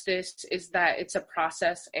social justice is that it's a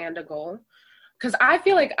process and a goal. Because I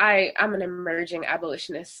feel like I'm an emerging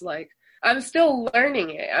abolitionist. Like, I'm still learning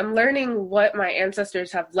it. I'm learning what my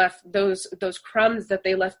ancestors have left, those crumbs that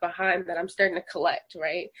they left behind that I'm starting to collect,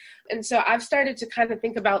 right? And so I've started to kind of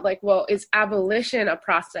think about like, well, is abolition a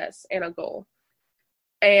process and a goal?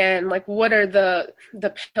 And like, what are the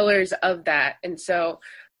pillars of that? And so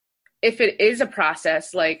if it is a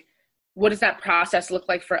process, like, what does that process look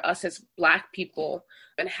like for us as Black people?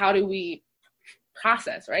 And how do we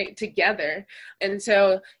process, right, together? And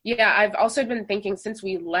so, yeah, I've also been thinking since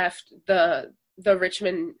we left the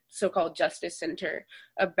Richmond so-called Justice Center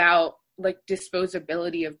about like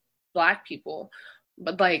disposability of Black people,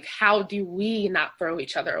 but like, how do we not throw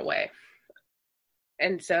each other away?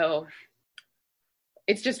 And so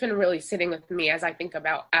it's just been really sitting with me as I think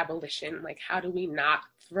about abolition, like, how do we not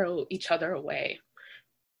throw each other away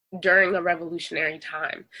during a revolutionary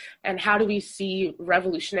time? And how do we see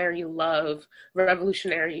revolutionary love,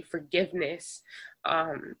 revolutionary forgiveness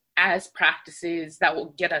as practices that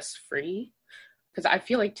will get us free? Because I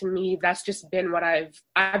feel like, to me, that's just been what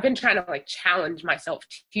I've been trying to like challenge myself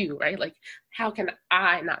to, right? Like, how can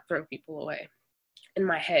I not throw people away in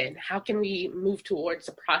my head? How can we move towards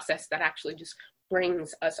a process that actually just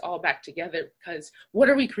brings us all back together? Because what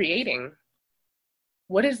are we creating?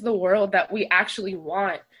 What is the world that we actually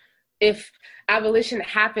want? If abolition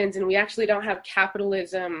happens and we actually don't have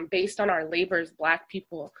capitalism based on our labor as Black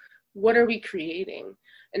people, what are we creating?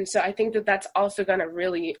 And so I think that that's also going to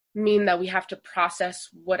really mean that we have to process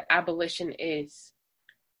what abolition is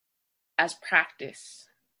as practice.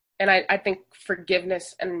 And I think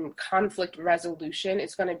forgiveness and conflict resolution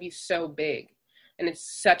is going to be so big And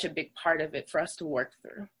it's such a big part of it for us to work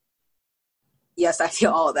through. Yes, I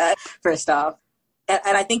feel all of that, first off.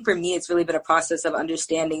 And I think for me, it's really been a process of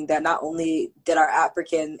understanding that not only did our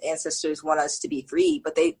African ancestors want us to be free,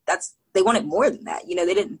 but they wanted more than that. You know,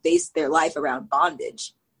 they didn't base their life around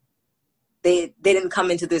bondage. They didn't come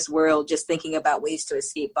into this world just thinking about ways to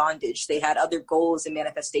escape bondage. They had other goals and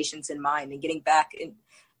manifestations in mind, and getting back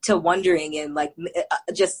to wondering and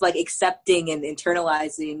just accepting and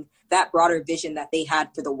internalizing that broader vision that they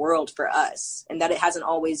had for the world, for us, and that it hasn't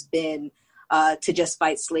always been to just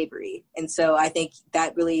fight slavery. And so I think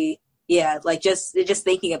that really, just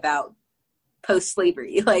thinking about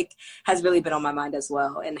post-slavery, has really been on my mind as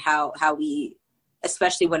well. And how we,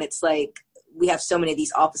 especially when it's we have so many of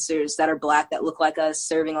these officers that are Black that look like us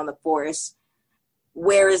serving on the force.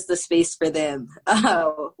 Where is the space for them?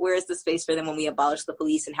 Where is the space for them when we abolish the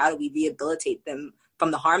police, and how do we rehabilitate them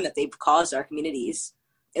from the harm that they've caused our communities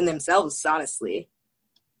and themselves, honestly?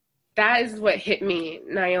 That is what hit me,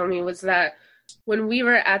 Naomi, was that when we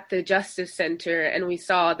were at the Justice Center and we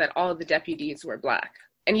saw that all of the deputies were Black,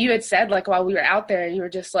 and you had said, while we were out there, you were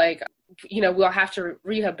just we'll have to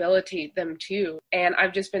rehabilitate them too. And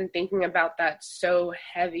I've just been thinking about that so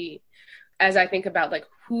heavy as I think about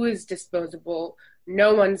who is disposable.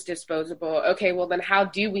 No one's disposable. Okay, well then how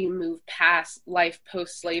do we move past life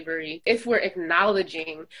post-slavery if we're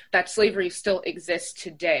acknowledging that slavery still exists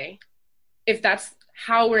today? If that's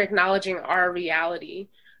how we're acknowledging our reality,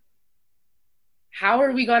 how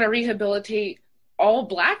are we going to rehabilitate all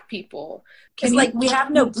Black people? It's we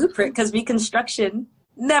have no blueprint because Reconstruction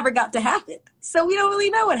never got to happen. So we don't really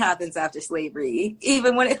know what happens after slavery,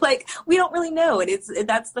 even when we don't really know. And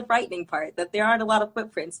that's the frightening part, that there aren't a lot of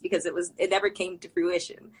footprints because it never came to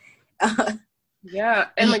fruition. Yeah.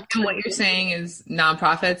 And what you're saying is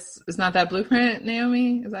nonprofits is not that blueprint,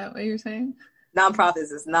 Naomi? Is that what you're saying?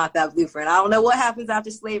 Nonprofits is not that blueprint. I don't know what happens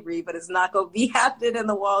after slavery, but it's not going to be happening in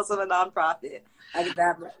the walls of a nonprofit. I get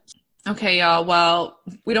that much. Okay, y'all. Well,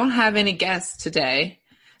 we don't have any guests today,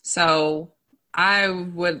 so I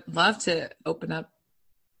would love to open up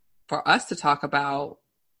for us to talk about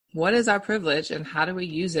what is our privilege and how do we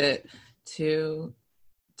use it to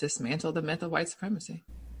dismantle the myth of white supremacy.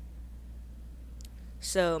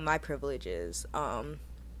 So my privilege is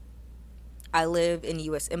I live in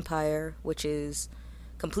U.S. empire, which is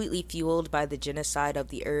completely fueled by the genocide of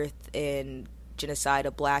the earth and genocide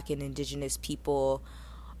of Black and Indigenous people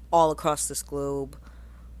all across this globe.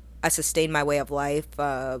 I sustain my way of life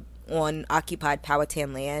on occupied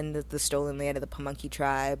Powhatan land, the stolen land of the Pamunkey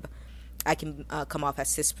tribe. I can come off as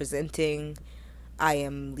cis-presenting. I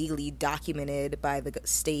am legally documented by the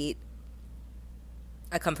state.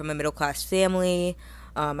 I come from a middle-class family.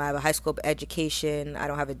 I have a high school education. I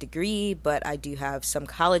don't have a degree, but I do have some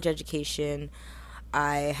college education.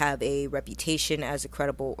 I have a reputation as a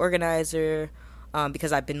credible organizer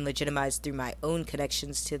because I've been legitimized through my own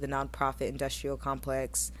connections to the nonprofit industrial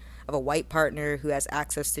complex. I have a white partner who has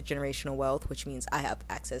access to generational wealth, which means I have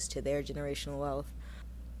access to their generational wealth.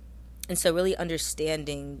 And so really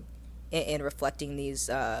understanding and reflecting these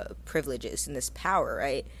privileges and this power,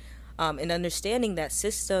 right? And understanding that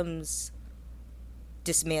systems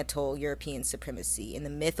dismantle European supremacy and the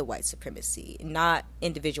myth of white supremacy, not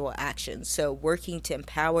individual actions. So working to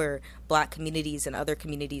empower Black communities and other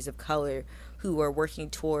communities of color who are working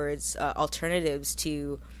towards alternatives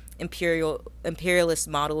to imperialist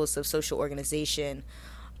models of social organization,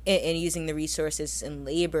 and using the resources and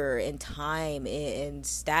labor and time and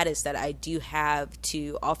status that I do have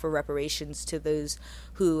to offer reparations to those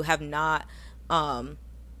who have not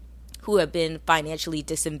who have been financially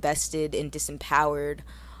disinvested and disempowered.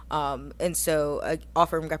 And so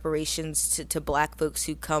offering reparations to Black folks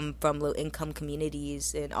who come from low-income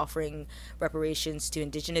communities, and offering reparations to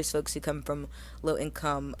Indigenous folks who come from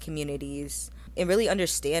low-income communities. And really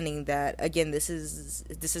understanding that, again, this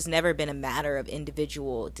has never been a matter of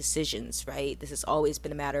individual decisions, right? This has always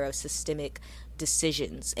been a matter of systemic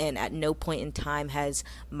decisions. And at no point in time has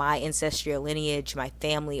my ancestral lineage, my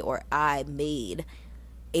family, or I made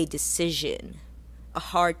a decision, a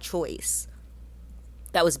hard choice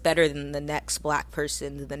that was better than the next Black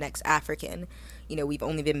person, than the next African. You know, we've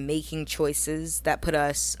only been making choices that put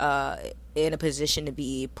us in a position to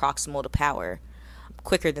be proximal to power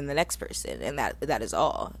quicker than the next person, and that is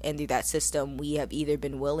all. And through that system, we have either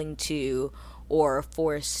been willing to or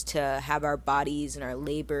forced to have our bodies and our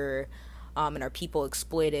labor and our people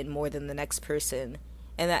exploited more than the next person.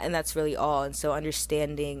 And that's really all. And so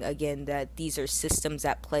understanding, again, that these are systems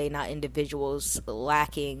at play, not individuals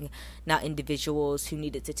lacking, not individuals who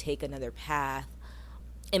needed to take another path,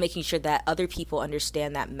 and making sure that other people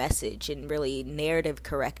understand that message, and really narrative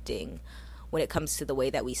correcting when it comes to the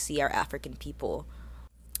way that we see our African people.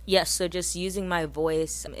 Yes, so just using my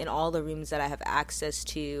voice in all the rooms that I have access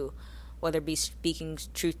to, whether it be speaking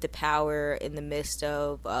truth to power in the midst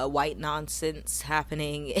of white nonsense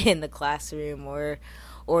happening in the classroom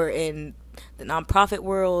or in the nonprofit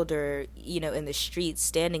world, or, you know, in the streets,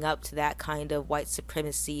 standing up to that kind of white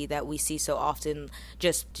supremacy that we see so often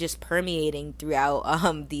just permeating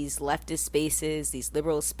throughout these leftist spaces, these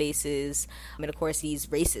liberal spaces, and of course these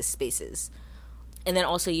racist spaces. And then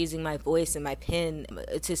also using my voice and my pen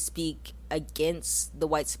to speak against the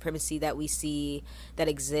white supremacy that we see that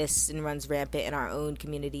exists and runs rampant in our own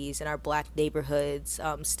communities, in our Black neighborhoods,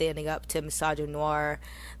 standing up to misogynoir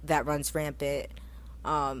that runs rampant.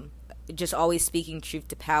 Just always speaking truth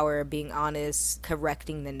to power, being honest,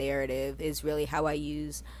 correcting the narrative is really how I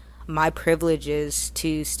use my privileges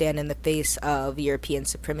to stand in the face of European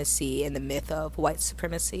supremacy and the myth of white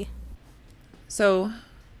supremacy. So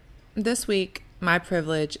this week, my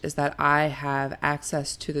privilege is that I have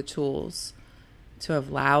access to the tools to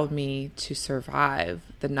allow me to survive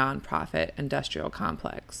the nonprofit industrial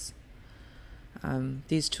complex.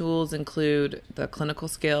 These tools include the clinical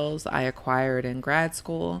skills I acquired in grad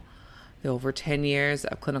school, the over 10 years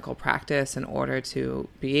of clinical practice in order to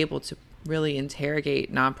be able to really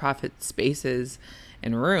interrogate nonprofit spaces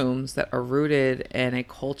and rooms that are rooted in a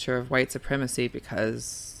culture of white supremacy,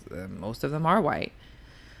 because most of them are white.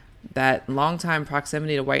 That long-time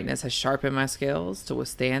proximity to whiteness has sharpened my skills to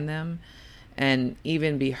withstand them and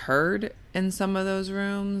even be heard in some of those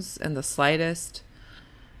rooms in the slightest.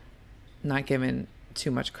 Not given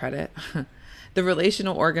too much credit. The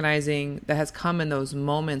relational organizing that has come in those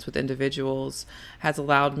moments with individuals has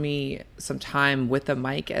allowed me some time with the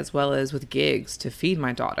mic as well as with gigs to feed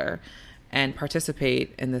my daughter and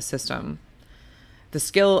participate in the system. The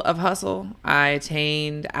skill of hustle I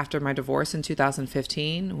attained after my divorce in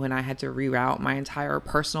 2015, when I had to reroute my entire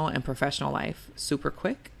personal and professional life super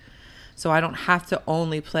quick, so I don't have to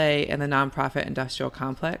only play in the nonprofit industrial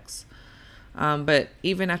complex. But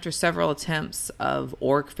even after several attempts of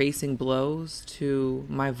org-facing blows to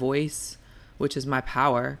my voice, which is my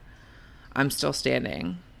power, I'm still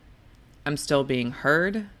standing. I'm still being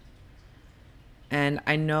heard. And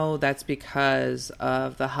I know that's because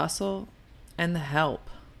of the hustle and the help,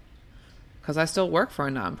 because I still work for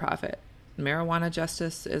a nonprofit. Marijuana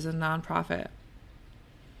Justice is a nonprofit.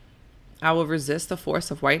 I will resist the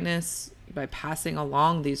force of whiteness by passing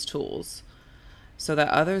along these tools so that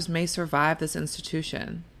others may survive this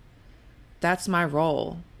institution. That's my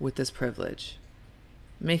role with this privilege,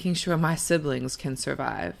 making sure my siblings can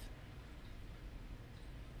survive.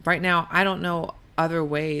 Right now, I don't know other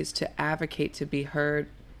ways to advocate to be heard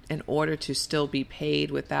in order to still be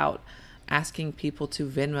paid without asking people to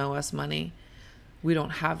Venmo us money. We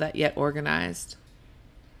don't have that yet organized,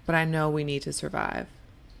 but I know we need to survive.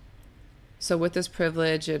 So with this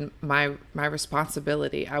privilege and my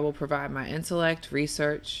responsibility, I will provide my intellect,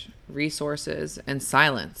 research, resources, and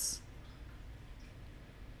silence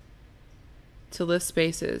to lift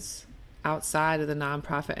spaces outside of the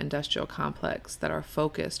nonprofit industrial complex that are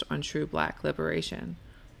focused on true Black liberation.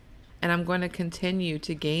 And I'm going to continue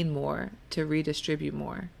to gain more, to redistribute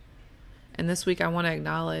more. And this week I want to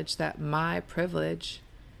acknowledge that my privilege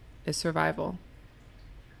is survival.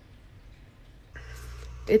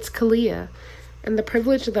 It's Kalia, and the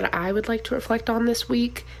privilege that I would like to reflect on this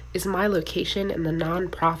week is my location in the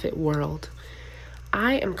nonprofit world.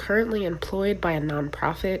 I am currently employed by a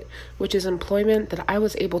nonprofit, which is employment that I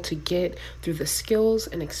was able to get through the skills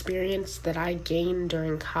and experience that I gained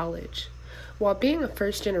during college. While being a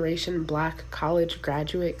first-generation Black college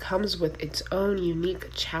graduate comes with its own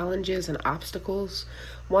unique challenges and obstacles,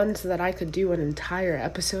 ones that I could do an entire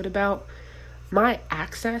episode about, my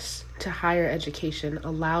access to higher education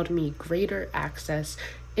allowed me greater access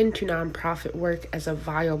into nonprofit work as a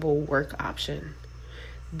viable work option.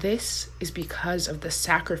 This is because of the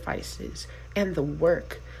sacrifices and the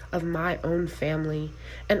work of my own family,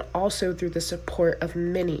 and also through the support of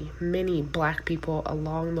many, many Black people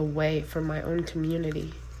along the way from my own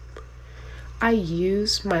community. I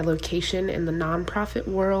use my location in the nonprofit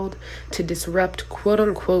world to disrupt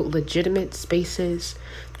quote-unquote legitimate spaces,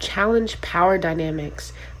 challenge power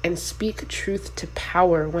dynamics, and speak truth to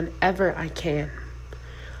power whenever I can.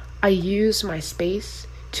 I use my space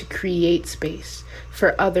to create space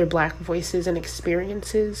for other Black voices and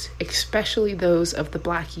experiences, especially those of the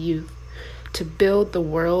Black youth, to build the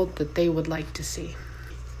world that they would like to see.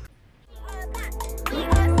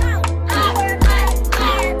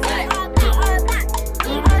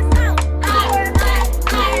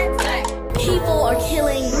 People are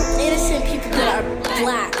killing innocent people that are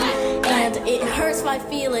Black, and it hurts my my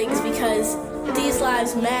feelings because these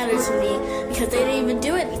lives matter to me because they didn't even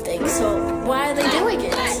do anything. So why are they doing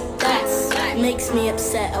it? That makes me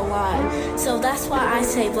upset a lot. So that's why I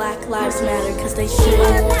say Black Lives Matter, because they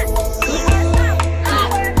should.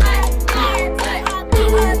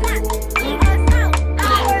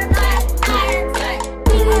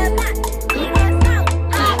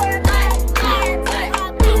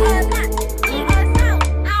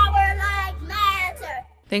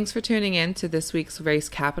 Thanks for tuning in to this week's Race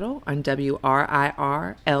Capital on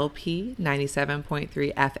WRIR LP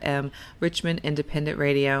 97.3 FM Richmond Independent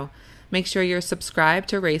Radio. Make sure you're subscribed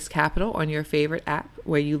to Race Capital on your favorite app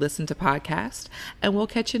where you listen to podcasts, and we'll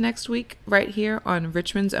catch you next week right here on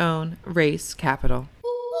Richmond's own Race Capital.